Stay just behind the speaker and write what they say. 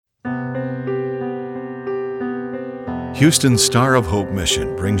Houston's Star of Hope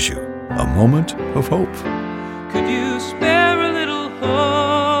mission brings you a moment of hope. Could you spare a little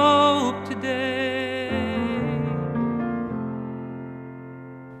hope today?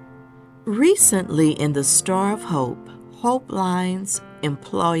 Recently in the Star of Hope, Hope Line's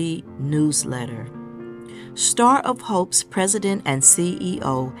employee newsletter, Star of Hope's president and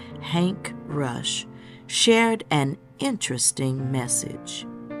CEO, Hank Rush, shared an interesting message.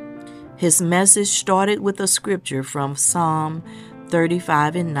 His message started with a scripture from Psalm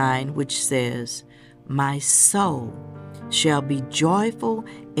 35:9, which says, "My soul shall be joyful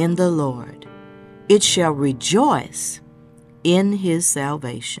in the Lord. It shall rejoice in his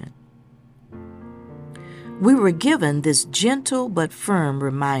salvation." We were given this gentle but firm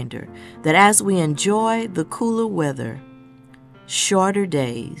reminder that as we enjoy the cooler weather, shorter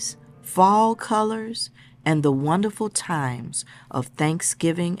days, fall colors, and the wonderful times of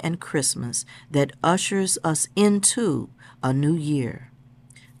Thanksgiving and Christmas that ushers us into a new year,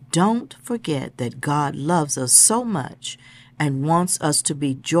 don't forget that God loves us so much and wants us to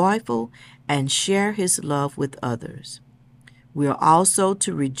be joyful and share his love with others. We are also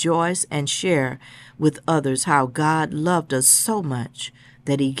to rejoice and share with others how God loved us so much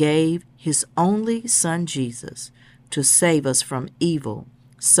that he gave his only Son Jesus to save us from evil,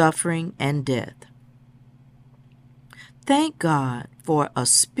 suffering, and death. Thank God for a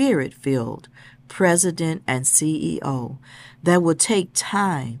spirit-filled president and CEO that will take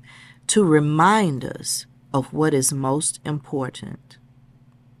time to remind us of what is most important.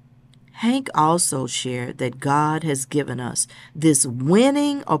 Hank also shared that God has given us this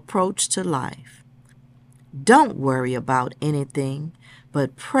winning approach to life. Don't worry about anything,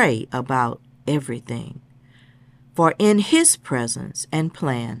 but pray about everything. For in his presence and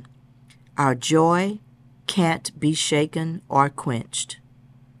plan, our joy can't be shaken or quenched.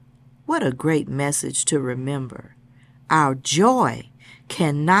 What a great message to remember. Our joy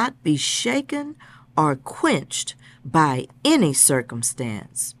cannot be shaken or quenched by any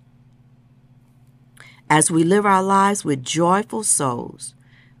circumstance. As we live our lives with joyful souls,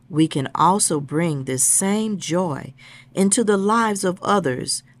 we can also bring this same joy into the lives of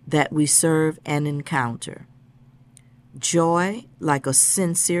others that we serve and encounter. Joy, like a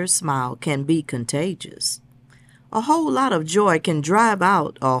sincere smile, can be contagious. A whole lot of joy can drive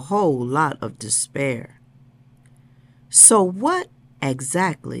out a whole lot of despair. So what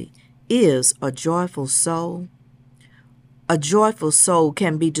exactly is a joyful soul? A joyful soul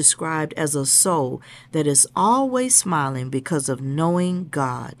can be described as a soul that is always smiling because of knowing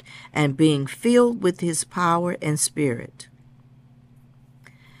God and being filled with his power and spirit.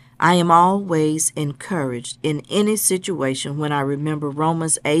 I am always encouraged in any situation when I remember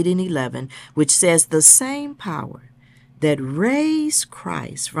Romans 8:11, which says the same power that raised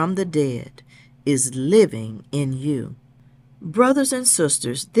Christ from the dead is living in you. Brothers and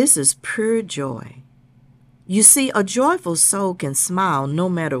sisters, this is pure joy. You see, a joyful soul can smile no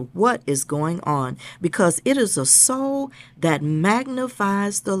matter what is going on because it is a soul that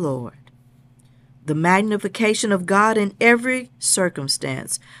magnifies the Lord. The magnification of God in every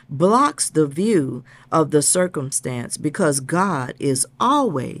circumstance blocks the view of the circumstance because God is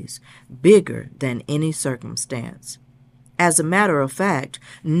always bigger than any circumstance. As a matter of fact,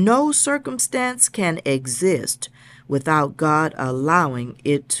 no circumstance can exist without God allowing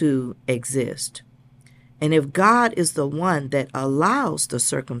it to exist. And if God is the one that allows the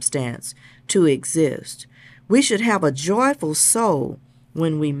circumstance to exist, we should have a joyful soul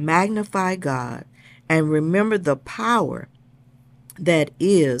when we magnify God and remember the power that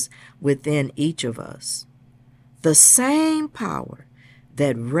is within each of us. The same power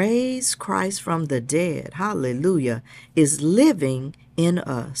that raised Christ from the dead, hallelujah, is living in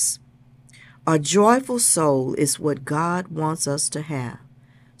us. A joyful soul is what God wants us to have.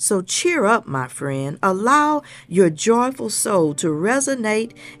 So cheer up, my friend. Allow your joyful soul to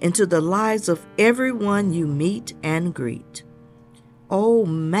resonate into the lives of everyone you meet and greet. Oh,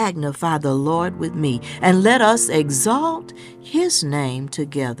 magnify the Lord with me, and let us exalt his name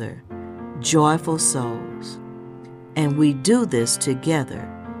together, joyful souls. And we do this together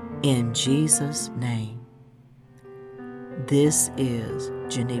in Jesus' name. This is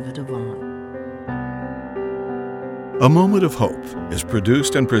Geneva DeVaughn. A Moment of Hope is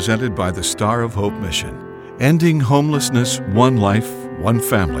produced and presented by the Star of Hope mission, ending homelessness one life, one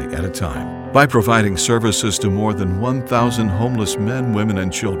family at a time, by providing services to more than 1,000 homeless men, women,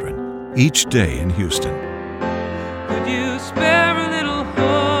 and children each day in Houston. Could you spare a little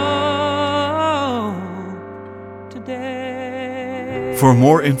hope today? For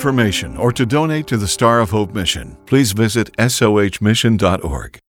more information or to donate to the Star of Hope mission, please visit sohmission.org.